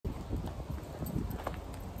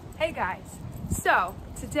Hey guys, so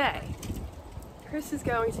today Chris is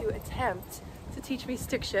going to attempt to teach me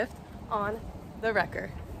stick shift on the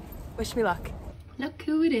Wrecker. Wish me luck. Look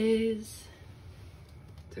who it is.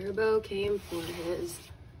 Turbo came for his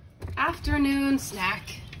afternoon snack.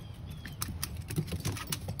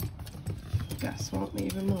 Gus won't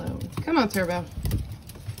leave him alone. Come on, Turbo.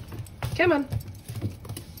 Come on.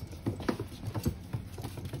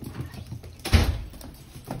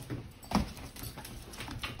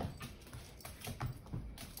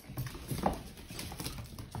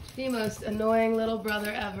 The most annoying little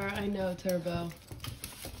brother ever. I know, Turbo.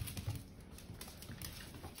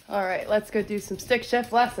 All right, let's go do some stick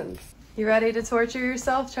shift lessons. You ready to torture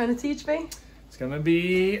yourself trying to teach me? It's gonna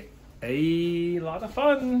be a lot of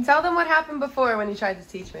fun. Tell them what happened before when you tried to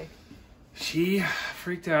teach me. She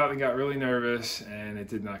freaked out and got really nervous and it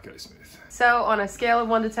did not go smooth. So on a scale of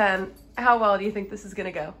 1 to 10, how well do you think this is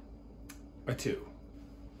gonna go? A 2.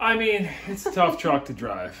 I mean, it's a tough truck to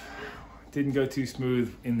drive. Didn't go too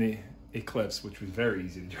smooth in the Eclipse, which was very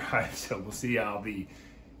easy to drive. So we'll see how the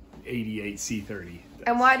 88 C30 does.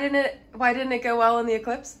 And why didn't it go well in the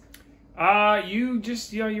Eclipse? You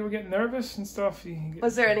just, you were getting nervous and stuff.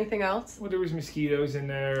 Was there anything else? Well, there was mosquitoes in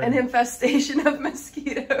there. An infestation of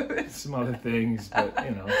mosquitoes. Some other things, but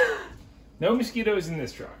no mosquitoes in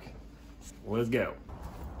this truck. Let's go.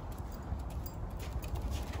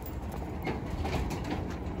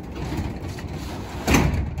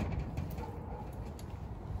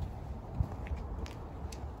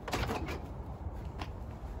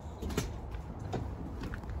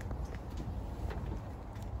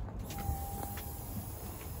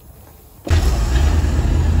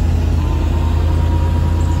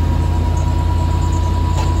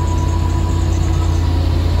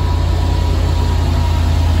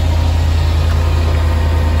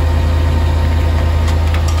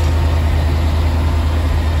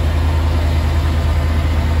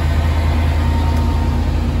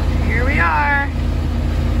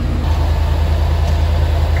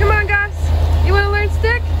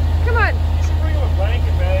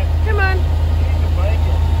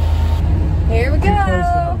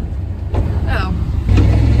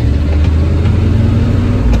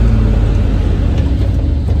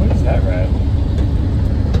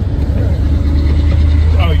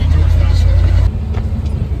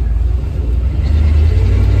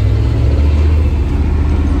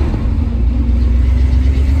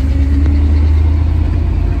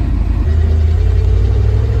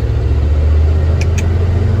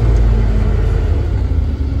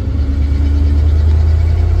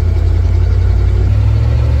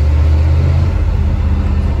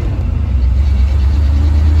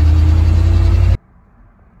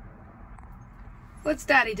 What's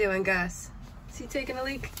Daddy doing, Gus? Is he taking a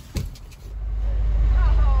leak?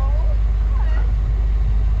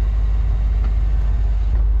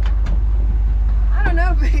 I don't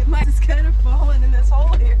know, but mine's kind of falling in this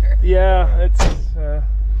hole here. Yeah, it's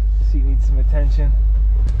seat needs some attention.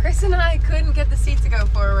 Chris and I couldn't get the seat to go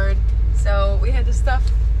forward, so we had to stuff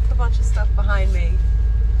a bunch of stuff behind me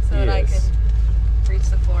so that I could reach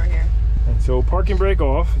the floor here. And so parking brake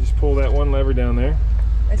off, just pull that one lever down there.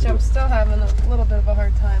 Which I'm still having a little bit of a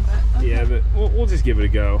hard time, but okay. Yeah, but we'll just give it a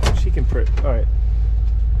go. She can all right.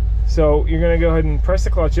 So you're gonna go ahead and press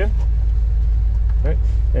the clutch in, right,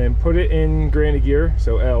 and put it in granny gear,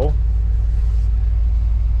 so L.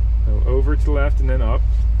 So over to the left and then up.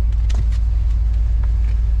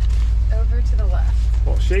 Over to the left.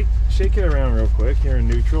 Well, shake it around real quick. You're in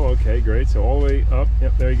neutral. Okay, great. So all the way up.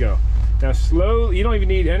 Yep, there you go. Now slowly, you don't even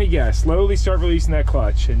need any gas. Slowly start releasing that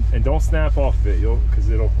clutch and don't snap off of it,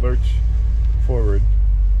 because it'll lurch forward.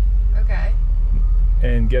 Okay.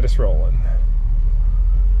 And get us rolling.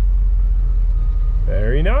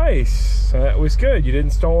 Very nice. So that was good. You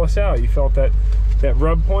didn't stall us out. You felt that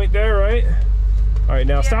rub point there, right? All right,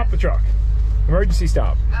 now stop the truck. Emergency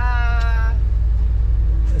stop.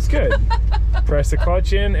 That's good. Press the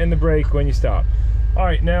clutch in and the brake when you stop. All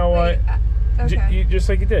right, now okay. Just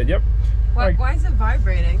like you did. Yep. Why is it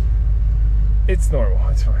vibrating? It's normal.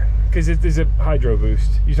 It's fine. Because there's a hydro boost.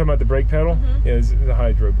 You talking about the brake pedal? Mm-hmm. Yeah, there's a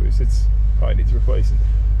hydro boost. It's probably needs replacing.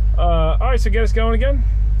 All right, so get us going again.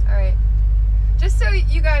 All right. Just so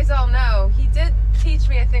you guys all know, he did teach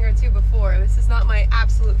me a thing or two before. This is not my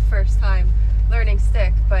absolute first time learning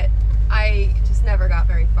stick, but I just never got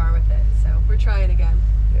very far with it. So we're trying again.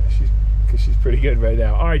 Yeah, she's pretty good right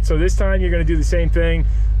now. All right, so this time you're going to do the same thing,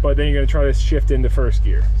 but then you're going to try to shift into first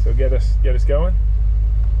gear. So get us going.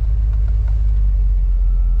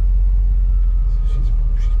 So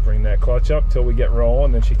she's bringing that clutch up till we get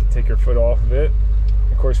rolling, then she can take her foot off of it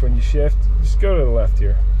and course, when you shift, just go to the left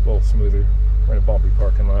here, a little smoother. We're in a bumpy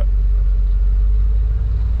parking lot.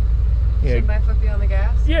 Yeah. Should my foot be on the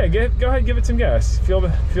gas? Yeah, go ahead, give it some gas. Feel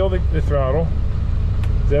the throttle.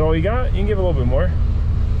 Is that all you got? You can give a little bit more.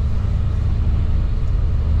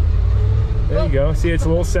 There you go. See, it's a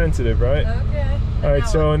little sensitive, right? Okay. All right,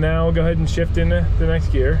 so now go ahead and shift into the next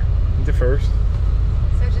gear, into first.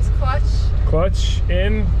 So just clutch. Clutch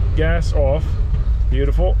in, gas off.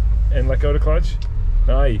 Beautiful. And let go of the clutch.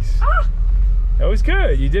 Nice. Ah! That was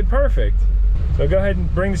good. You did perfect. So go ahead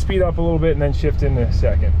and bring the speed up a little bit and then shift into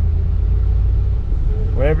second.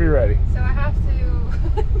 Whenever you're ready. So I have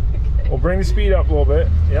to... Okay. We'll bring the speed up a little bit.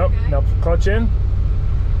 Yep. Okay. Now clutch in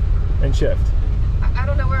and shift. I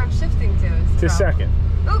don't know where I'm shifting to. To second.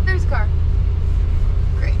 Oh, there's a car.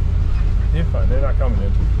 Great. You're fine. They're not coming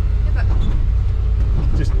in. Yeah,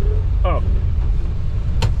 but... Just up.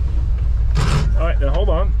 All right, now hold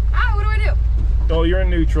on. Ah, what do I do? Oh, you're in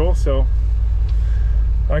neutral, so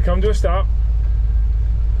I come to a stop.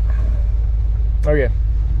 Okay.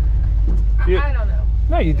 I don't know.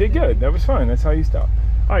 No, you did good. That was fine. That's how you stop.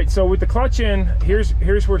 All right, so with the clutch in, here's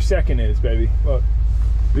where second is, baby. Look,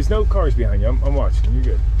 there's no cars behind you. I'm watching. You're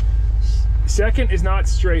good. Second is not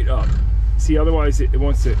straight up. See, otherwise it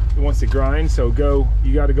wants to grind. So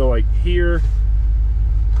you got to go like here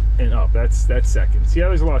and up. That's second. See how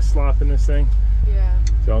there's a lot of slop in this thing? Yeah.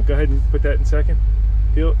 So go ahead and put that in second.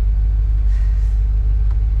 Feel it?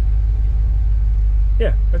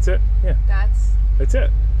 Yeah, that's it. Yeah. That's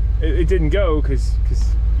it. It didn't go because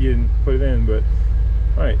you didn't put it in, but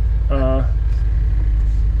all right.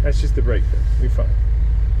 That's just the brake thing. We're fine.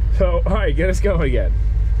 So all right, get us going again.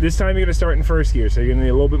 This time you're gonna start in first gear, so you're gonna need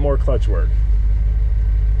a little bit more clutch work.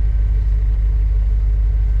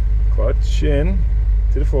 Clutch in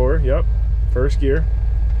to the floor. Yep. First gear.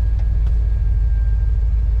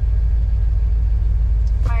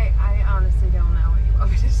 I honestly don't know what you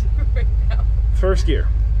want me to do right now. First gear.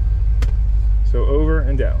 So over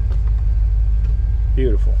and down.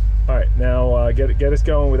 Beautiful. All right, now get us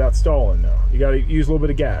going without stalling now. You gotta use a little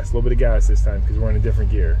bit of gas this time because we're in a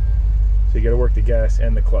different gear. So you gotta work the gas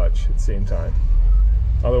and the clutch at the same time.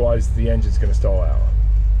 Otherwise the engine's gonna stall out.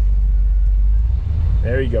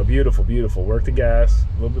 There you go, beautiful, beautiful. Work the gas,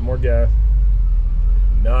 a little bit more gas.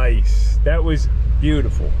 Nice, that was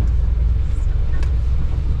beautiful.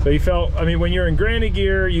 So you felt, I mean, when you're in granny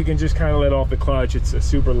gear, you can just kind of let off the clutch. It's a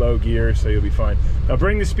super low gear, so you'll be fine. Now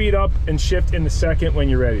bring the speed up and shift in the second when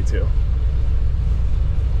you're ready to.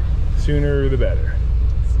 Sooner the better.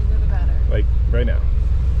 Sooner the better. Like right now.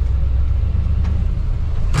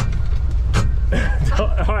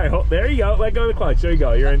 All right, there you go. Let go of the clutch. There you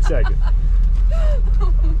go. You're in second.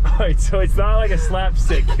 All right, so it's not like a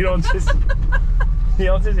slapstick. You don't just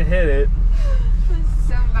hit it. This is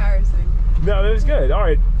so embarrassing. No, that was good. All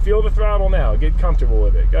right, feel the throttle now. Get comfortable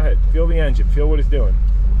with it. Go ahead. Feel the engine. Feel what it's doing.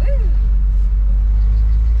 Woo.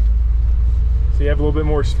 So you have a little bit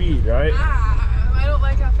more speed, right? I don't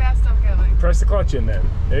like how fast I'm going. Press the clutch in then.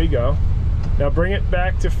 There you go. Now bring it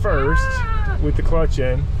back to first with the clutch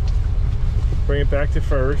in. Bring it back to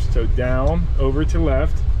first. So down, over to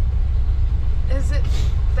left. Is it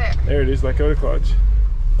there? There it is. Let go of the clutch.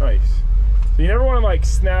 Nice. So you never want to like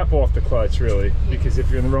snap off the clutch really, because if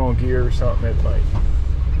you're in the wrong gear or something, it might.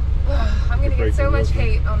 I'm gonna get so much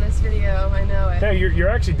hate on this video. I know it. Yeah, you're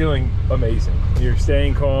actually doing amazing. You're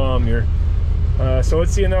staying calm. So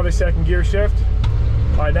let's see another second gear shift.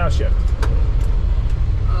 All right, now shift.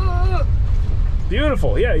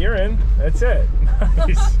 Beautiful. Yeah, you're in. That's it.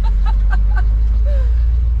 Nice.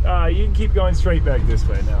 You can keep going straight back this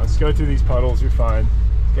way now. Let's go through these puddles. You're fine.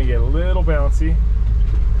 It's gonna get a little bouncy.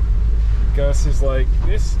 Gus is like,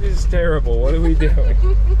 this is terrible. What are we doing?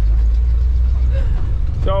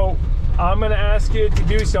 So I'm gonna ask you to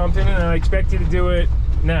do something, and I expect you to do it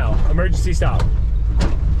now. Emergency stop.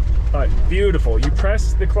 All right, beautiful. You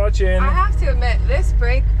press the clutch in. I have to admit, this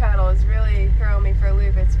brake pedal is really throwing me for a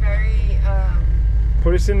loop. It's very.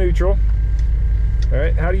 Put us in neutral. All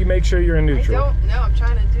right. How do you make sure you're in neutral? I don't know. I'm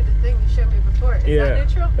trying to do the thing you showed me before. Is that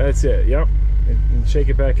neutral? That's it. Yep. And shake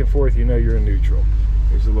it back and forth. You know you're in neutral.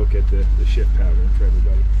 Here's a look at the shift pattern for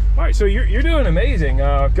everybody. All right. So you're doing amazing.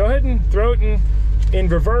 Go ahead and throw it in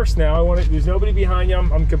reverse now. There's nobody behind you.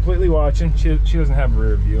 I'm completely watching. She doesn't have a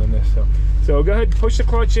rear view in this. So go ahead, push the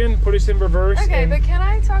clutch in, put us in reverse. Okay, but can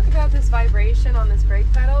I talk about this vibration on this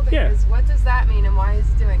brake pedal? Because what does that mean and why is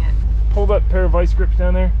it doing it? Hold that pair of vice grips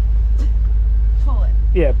down there. Pull it.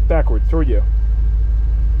 Yeah, backwards, toward you.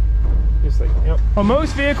 Just like, yep. On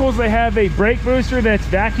most vehicles, they have a brake booster that's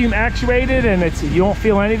vacuum actuated and you don't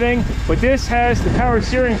feel anything. But this has the power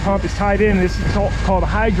steering pump is tied in. This is called a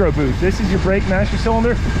hydro boost. This is your brake master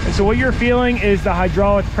cylinder. And so what you're feeling is the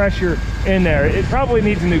hydraulic pressure in there. It probably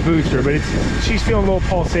needs a new booster, but she's feeling a little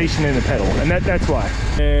pulsation in the pedal, and that's why.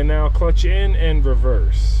 And now clutch in and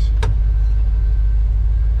reverse.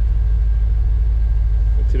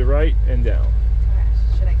 To the right and down.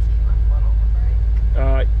 Should I keep my foot on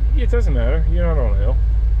the brake? It doesn't matter. You're not on a hill.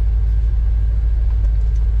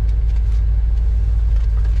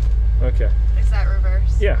 Okay. Is that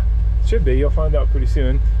reverse? Yeah, should be. You'll find out pretty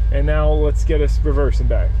soon. And now let's get us reversing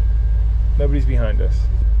back. Nobody's behind us.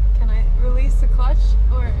 Can I release the clutch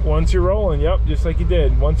or? Once you're rolling, yep, just like you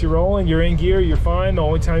did. Once you're rolling, you're in gear, you're fine. The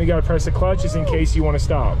only time you gotta press the clutch is in case you want to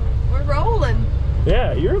stop. We're rolling.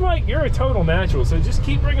 Yeah, you're a total natural. So just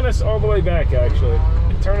keep bringing us all the way back, actually.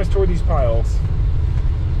 And turn us toward these piles.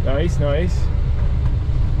 Nice, nice.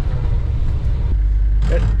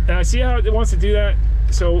 See how it wants to do that?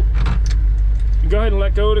 So go ahead and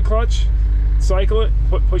let go of the clutch, cycle it,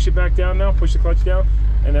 push it back down now, push the clutch down,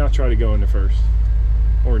 and now try to go into first.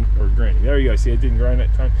 Or granny. There you go. See, it didn't grind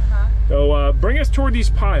that time. So bring us toward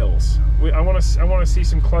these piles. I want to see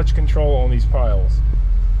some clutch control on these piles.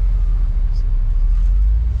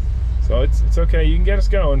 So it's okay. You can get us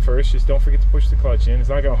going first. Just don't forget to push the clutch in. It's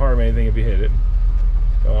not going to harm anything if you hit it.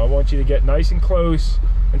 So I want you to get nice and close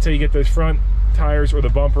until you get those front tires or the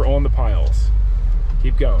bumper on the piles.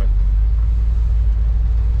 Keep going.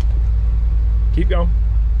 Keep going.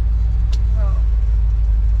 Oh.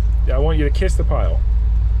 Yeah, I want you to kiss the pile.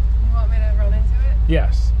 You want me to run into it?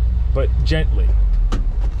 Yes, but gently.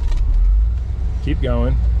 Keep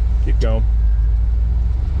going. Keep going.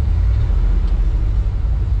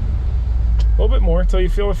 A little bit more until you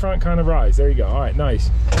feel the front kind of rise. There you go. All right,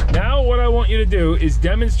 nice. Now what I want you to do is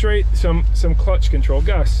demonstrate some clutch control.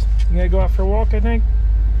 Gus, you gotta go out for a walk, I think?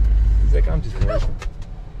 He's like, I'm just working.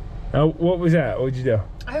 Now, what was that? What'd you do?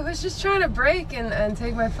 I was just trying to brake and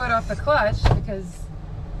take my foot off the clutch because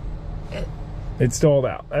it stalled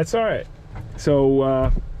out. That's all right.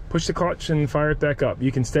 So push the clutch and fire it back up.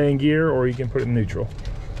 You can stay in gear or you can put it in neutral.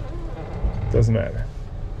 Doesn't matter.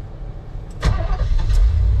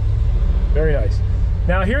 Very nice.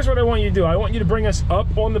 Now here's what I want you to do. I want you to bring us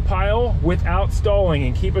up on the pile without stalling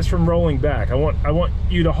and keep us from rolling back. I want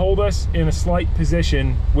you to hold us in a slight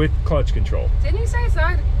position with clutch control. Didn't you say it's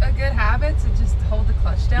not a good habit to just hold the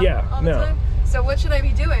clutch down all the time? So what should I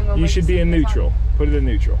be doing? You should be in neutral. Put it in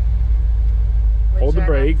neutral. Hold the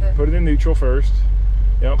brake, put it in neutral first.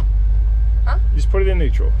 Yep. Huh? Just put it in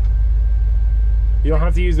neutral. You don't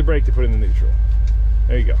have to use the brake to put it in the neutral.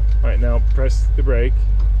 There you go. All right, now press the brake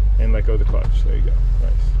and let go of the clutch. There you go.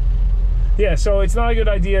 Nice. Yeah, so it's not a good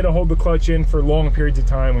idea to hold the clutch in for long periods of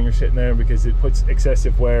time when you're sitting there because it puts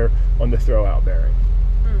excessive wear on the throw-out bearing.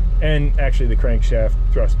 And actually the crankshaft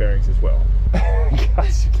thrust bearings as well.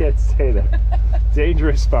 Gosh, you can't say that.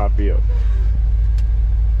 Dangerous spot for you.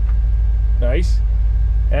 Nice.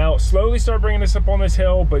 Now slowly start bringing this up on this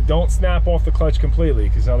hill, but don't snap off the clutch completely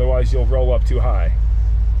because otherwise you'll roll up too high.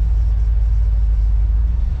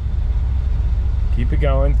 Keep it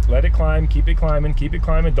going. Let it climb. Keep it climbing. Keep it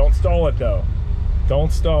climbing. Don't stall it though.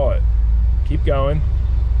 Don't stall it. Keep going.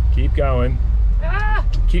 Keep going. Ah!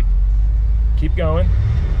 Keep going.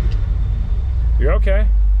 You're okay.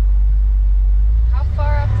 How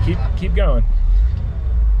far up? Keep going.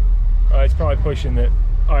 It's probably pushing it.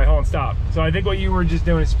 All right, hold on, stop. So I think what you were just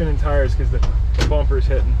doing is spinning tires because the bumper's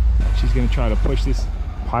hitting. She's gonna try to push this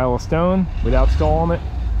pile of stone without stalling it.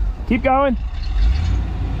 Keep going.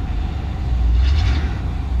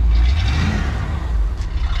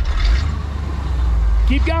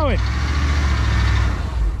 Keep going.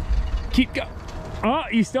 Keep going. Oh,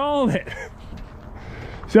 you stalled it.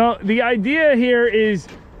 So the idea here is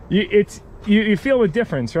you feel the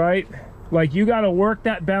difference, right? Like you got to work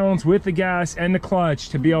that balance with the gas and the clutch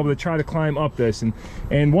to be able to try to climb up this.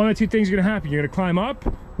 And one of two things are going to happen. You're going to climb up,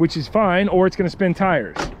 which is fine, or it's going to spin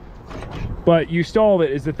tires. But you stalled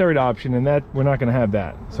it is the third option, and that we're not going to have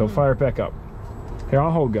that. So fire it back up. Here,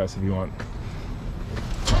 I'll hold Gus if you want.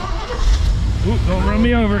 Ooh, don't run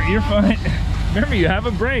me over. You're fine. Remember, you have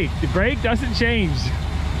a brake. The brake doesn't change.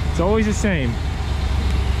 It's always the same.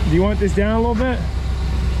 Do you want this down a little bit?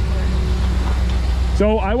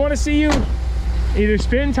 So I want to see you either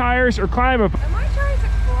spin tires or climb up. Am I trying to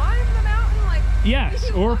climb the mountain? Like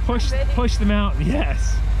yes, or push the mountain.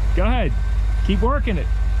 Yes. Go ahead. Keep working it.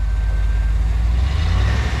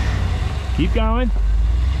 Keep going.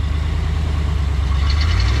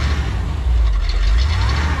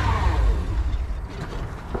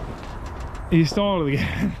 You stalled it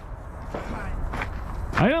again.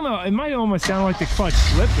 I don't know, it might almost sound like the clutch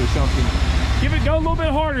slipped or something. Give it, go a little bit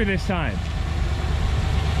harder this time.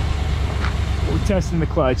 We're testing the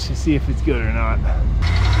clutch to see if it's good or not.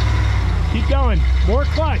 Keep going, more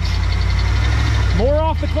clutch. More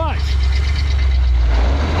off the clutch.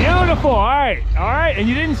 Beautiful, all right, and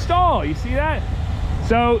you didn't stall, you see that?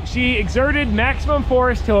 So she exerted maximum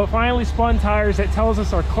force till it finally spun tires. That tells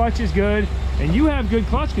us our clutch is good, and you have good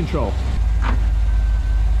clutch control.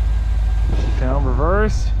 Down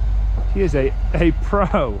reverse. She is a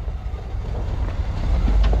pro.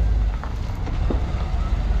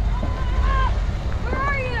 Where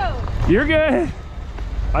are you? You're good.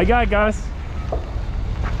 I got Gus.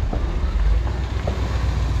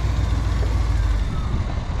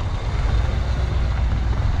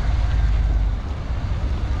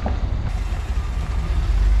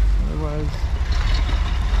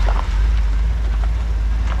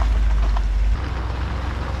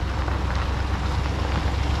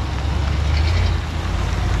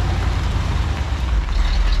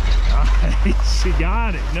 She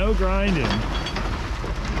got it, no grinding.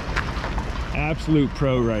 Absolute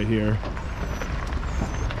pro right here.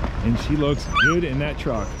 And she looks good in that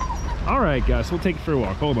truck. All right, Gus, we'll take it for a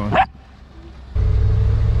walk. Hold on.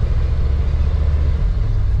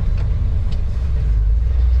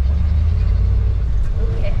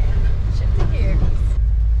 Okay, shift the gears.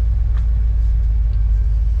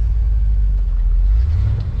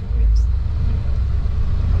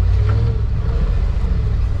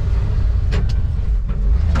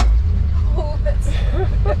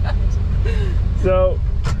 So,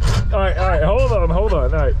 all right, hold on. All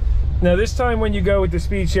right. Now this time when you go with the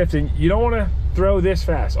speed shifting, you don't want to throw this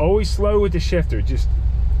fast. Always slow with the shifter. Just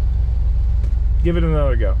give it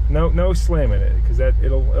another go. No slamming it, because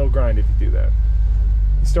it'll grind if you do that.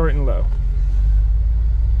 Starting low.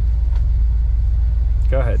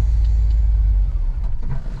 Go ahead.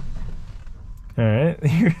 All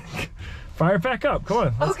right, fire it back up. Come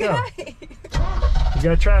on, let's go. You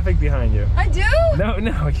got traffic behind you. I do? No,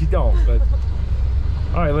 you don't. But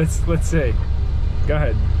all right, let's see. Go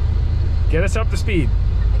ahead. Get us up to speed.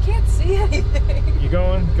 I can't see anything. You're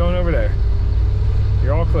going over there.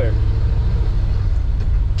 You're all clear.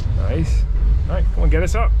 Nice. All right, come on, get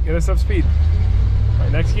us up. Get us up speed. All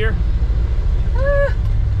right, next gear.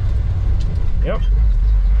 Yep.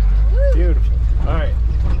 Woo. Beautiful. All right.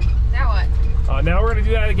 Now what? Now we're gonna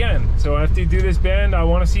do that again. So after you do this bend, I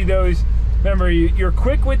want to see those. Remember, you're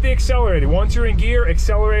quick with the accelerator. Once you're in gear,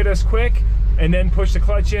 accelerate us quick, and then push the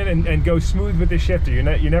clutch in and go smooth with the shifter.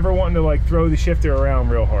 You're never wanting to like throw the shifter around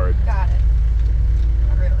real hard. Got it.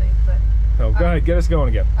 Not really, but. Oh, go ahead, get us going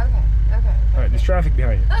again. Okay. All right, there's traffic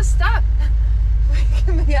behind you. Oh, stop!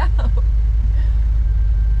 Freaking me out. All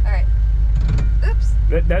right. Oops.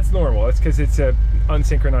 That's normal. That's because it's a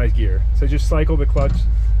unsynchronized gear. So just cycle the clutch,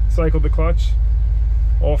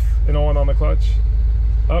 off and on the clutch,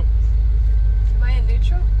 up. Am I in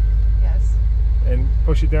neutral? Yes. And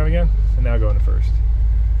push it down again, and now go into first.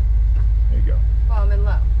 There you go. Well, I'm in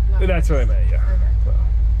low. That's what I meant, yeah. Okay. Well,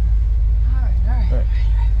 All right.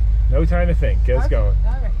 no time to think. Get us going.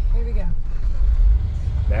 All right, here we go.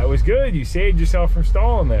 That was good. You saved yourself from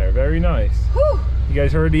stalling there. Very nice. Whew. You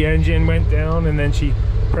guys heard the engine went down, and then she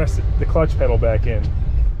pressed the clutch pedal back in.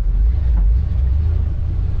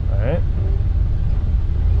 All right.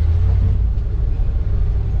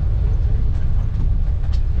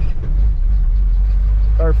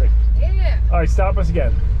 Perfect. Yeah. All right, stop us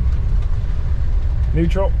again.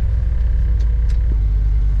 Neutral.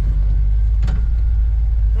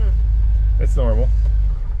 That's normal.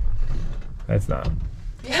 That's not.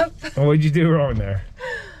 Yep. What did you do wrong there?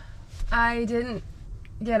 I didn't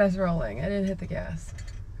get us rolling. I didn't hit the gas.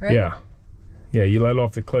 Right? Yeah. Yeah, you let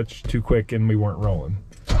off the clutch too quick and we weren't rolling.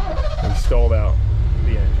 We stalled out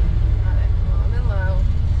the engine. Got it. Well, I'm in low.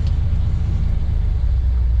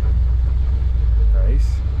 Nice.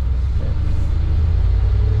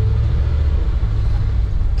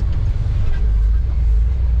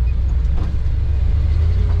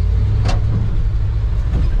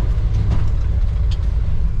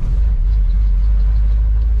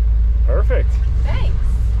 Perfect. Thanks.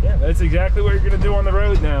 Yeah, that's exactly what you're gonna do on the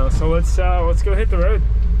road now. So let's go hit the road.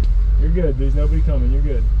 You're good. There's nobody coming. You're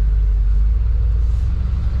good.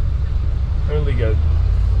 Totally good.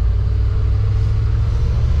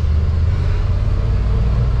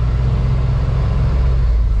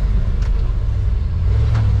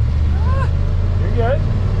 You're good.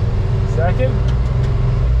 Second.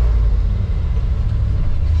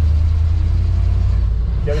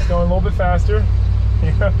 Get us going a little bit faster.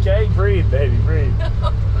 You're okay? Breathe, baby, breathe.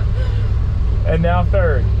 And now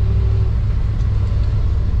third.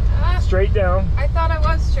 straight down. I thought I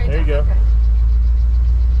was straight down. There you go.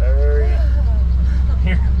 Okay.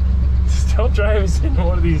 Here. Just don't drive us into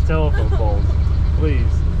one of these telephone poles,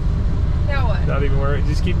 please. Now what? Not even worry.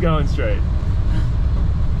 Just keep going straight.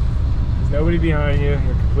 There's nobody behind you.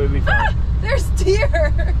 You're completely fine. There's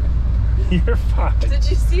deer. You're fine. Did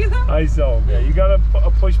you see them? I saw them. Yeah, you got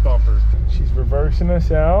a push bumper. She's reversing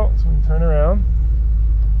us out, so we can turn around.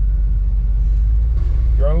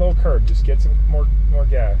 You're on a little curb. Just get some more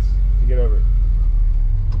gas to get over it.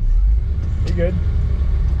 You're good.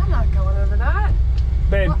 I'm not going over that.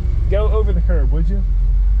 Babe, what? Go over the curb, would you?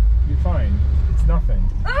 You're fine. It's nothing.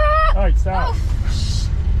 Ah! All right, stop. Oh.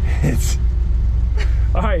 It's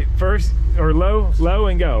all right. First, or low,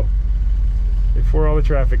 and go before all the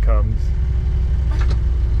traffic comes.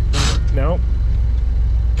 No.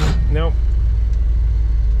 No.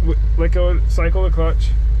 Let go. Cycle the clutch.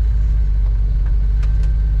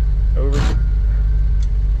 Over.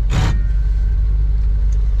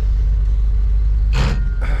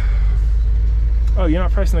 Oh, you're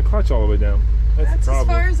not pressing the clutch all the way down. That's the problem.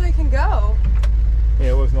 As far as I can go.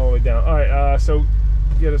 Yeah, it wasn't all the way down. All right, so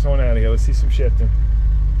get us on out of here. Let's see some shifting.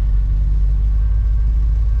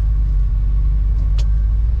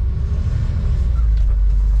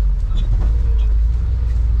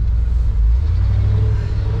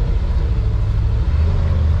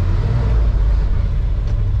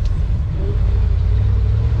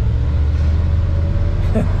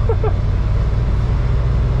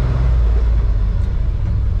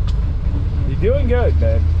 Doing good,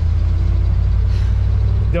 man.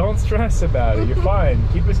 Don't stress about it. You're fine.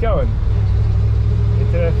 Keep us going.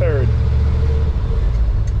 Get to that third.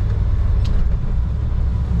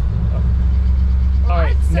 Well, all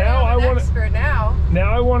right, now I want to.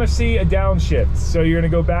 Now I want to see a downshift. So you're gonna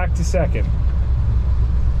go back to second.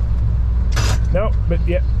 No, but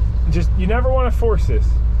yeah, just you never want to force this.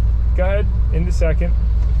 Go ahead into second.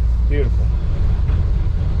 Beautiful.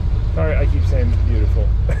 Sorry, I keep saying beautiful.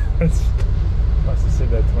 That's. Must have said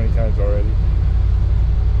that 20 times already.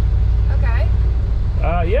 Okay.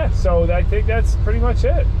 Yeah, so I think that's pretty much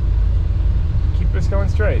it. Keep us going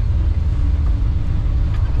straight.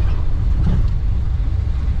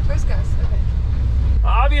 Where's Gus? Okay.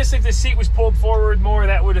 Obviously, if the seat was pulled forward more,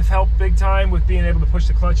 that would have helped big time with being able to push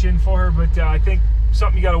the clutch in for her. But I think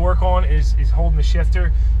something you got to work on is holding the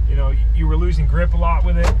shifter. You know, you were losing grip a lot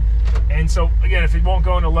with it. And so, again, if it won't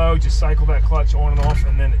go into low, just cycle that clutch on and off,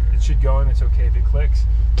 and then it should go, and it's okay if it clicks.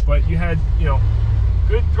 But you had, you know,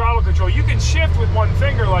 good throttle control. You can shift with one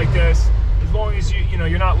finger like this, as long as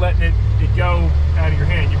you're not letting it go out of your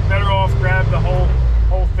hand. You're better off grab the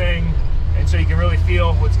whole thing, and so you can really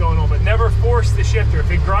feel what's going on. But never force the shifter.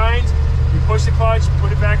 If it grinds, you push the clutch,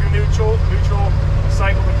 put it back in neutral,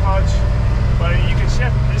 cycle the clutch. But you can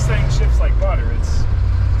shift. This thing shifts like butter. It's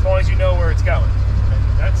as long as you know where it's going.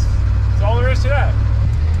 And that's all there is to that.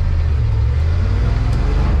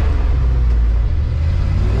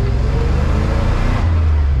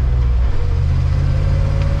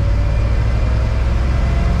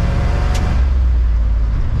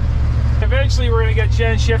 Eventually we're going to get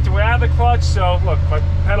Jen shifted without the clutch, so look, my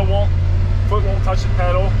foot won't touch the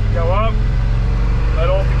pedal. Go up, let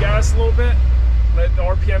off the gas a little bit, let the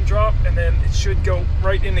RPM drop, and then it should go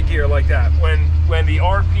right into gear like that. When the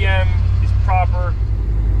RPM is proper.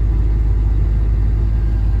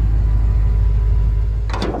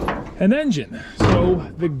 An engine.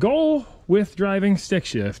 So the goal with driving stick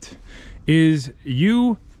shift is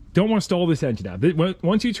you don't want to stall this engine out.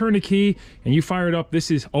 Once you turn the key and you fire it up, this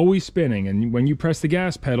is always spinning. And when you press the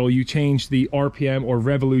gas pedal, you change the RPM or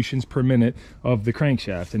revolutions per minute of the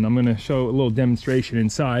crankshaft. And I'm going to show a little demonstration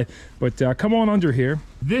inside, but come on under here.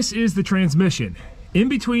 This is the transmission. In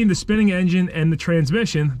between the spinning engine and the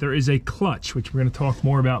transmission, there is a clutch, which we're going to talk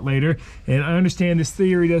more about later. And I understand this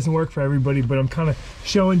theory doesn't work for everybody, but I'm kind of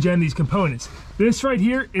showing Jen these components. This right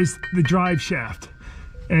here is the drive shaft.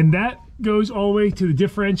 And that goes all the way to the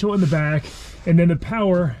differential in the back, and then the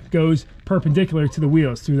power goes perpendicular to the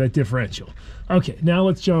wheels through that differential. Okay, now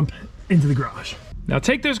let's jump into the garage. Now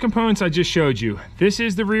take those components I just showed you. This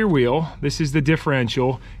is the rear wheel, this is the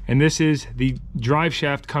differential, and this is the drive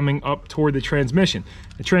shaft coming up toward the transmission.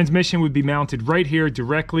 The transmission would be mounted right here,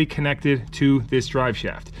 directly connected to this drive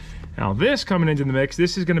shaft. Now this coming into the mix,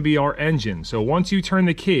 this is going to be our engine. So once you turn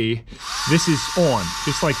the key, this is on,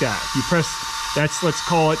 just like that. You press, that's, let's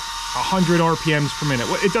call it 100 RPMs per minute.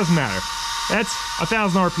 Well, it doesn't matter. That's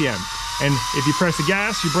 1,000 RPM. And if you press the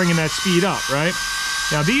gas, you're bringing that speed up, right?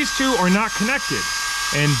 Now these two are not connected.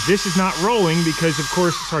 And this is not rolling because, of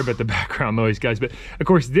course, sorry about the background noise, guys, but of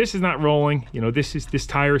course this is not rolling. You know, this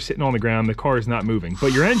tire is sitting on the ground. The car is not moving,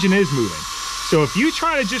 but your engine is moving. So if you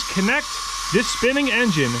try to just connect this spinning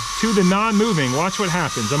engine to the non-moving, watch what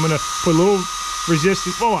happens. I'm gonna put a little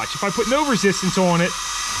resistance. Well, watch, if I put no resistance on it,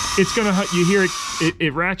 it's gonna, you hear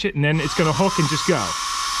it ratchet, and then it's gonna hook and just go.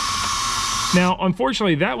 Now,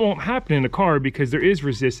 unfortunately, that won't happen in a car because there is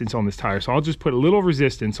resistance on this tire. So I'll just put a little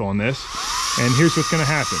resistance on this, and here's what's gonna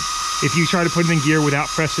happen. If you try to put it in gear without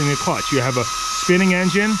pressing the clutch, you have a spinning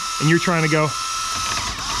engine and you're trying to go,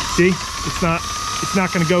 see, it's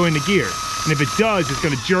not gonna go into gear. And if it does, it's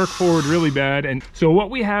gonna jerk forward really bad. And so what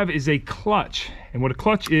we have is a clutch. And what a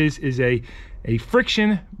clutch is a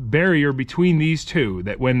friction barrier between these two,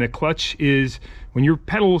 that when the clutch is, when your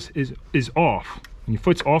pedals is off, when your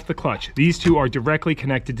foot's off the clutch, these two are directly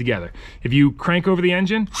connected together. If you crank over the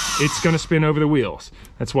engine, it's gonna spin over the wheels.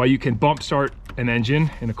 That's why you can bump start an engine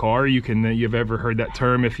in a car. You can, you've ever heard that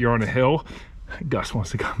term if you're on a hill. Gus wants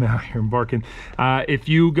to come out here and barking. If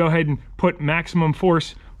you go ahead and put maximum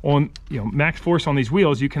force on, max force on these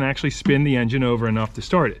wheels, you can actually spin the engine over enough to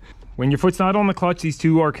start it. When your foot's not on the clutch, these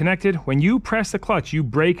two are connected. When you press the clutch, you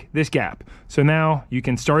break this gap. So now you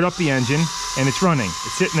can start up the engine and it's running.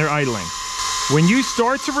 It's sitting there idling. When you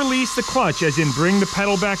start to release the clutch, as in bring the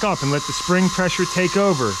pedal back up and let the spring pressure take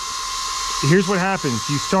over, here's what happens.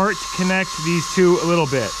 You start to connect these two a little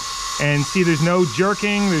bit. And see, there's no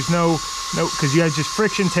jerking, there's no, because you have just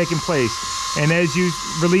friction taking place. And as you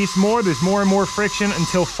release more, there's more and more friction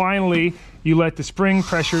until finally you let the spring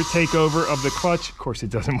pressure take over of the clutch. Of course, it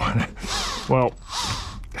doesn't want to, well.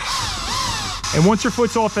 And once your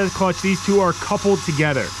foot's off that clutch, these two are coupled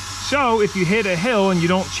together. So if you hit a hill and you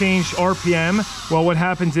don't change RPM, well, what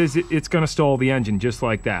happens is it's gonna stall the engine just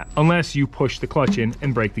like that, unless you push the clutch in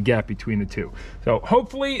and break the gap between the two. So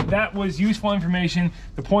hopefully that was useful information.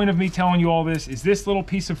 The point of me telling you all this is this little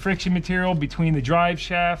piece of friction material between the drive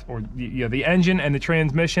shaft, or the engine and the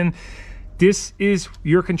transmission. This is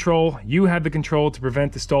your control. You have the control to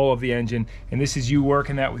prevent the stall of the engine, and this is you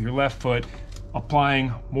working that with your left foot,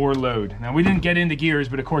 applying more load. Now, we didn't get into gears,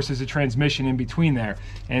 but of course there's a transmission in between there.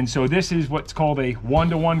 And so this is what's called a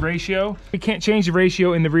 1-to-1 ratio. We can't change the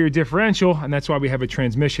ratio in the rear differential, and that's why we have a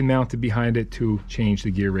transmission mounted behind it to change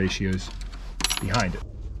the gear ratios behind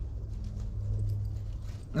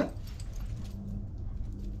it.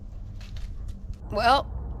 Well,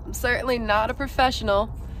 I'm certainly not a professional,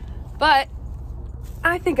 but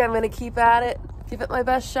I think I'm gonna keep at it, give it my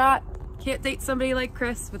best shot. Can't date somebody like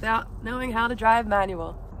Chris without knowing how to drive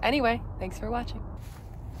manual. Anyway, thanks for watching.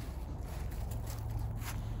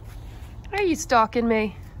 Are you stalking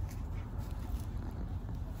me?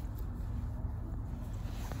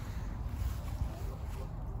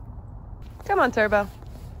 Come on, Turbo.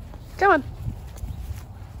 Come on.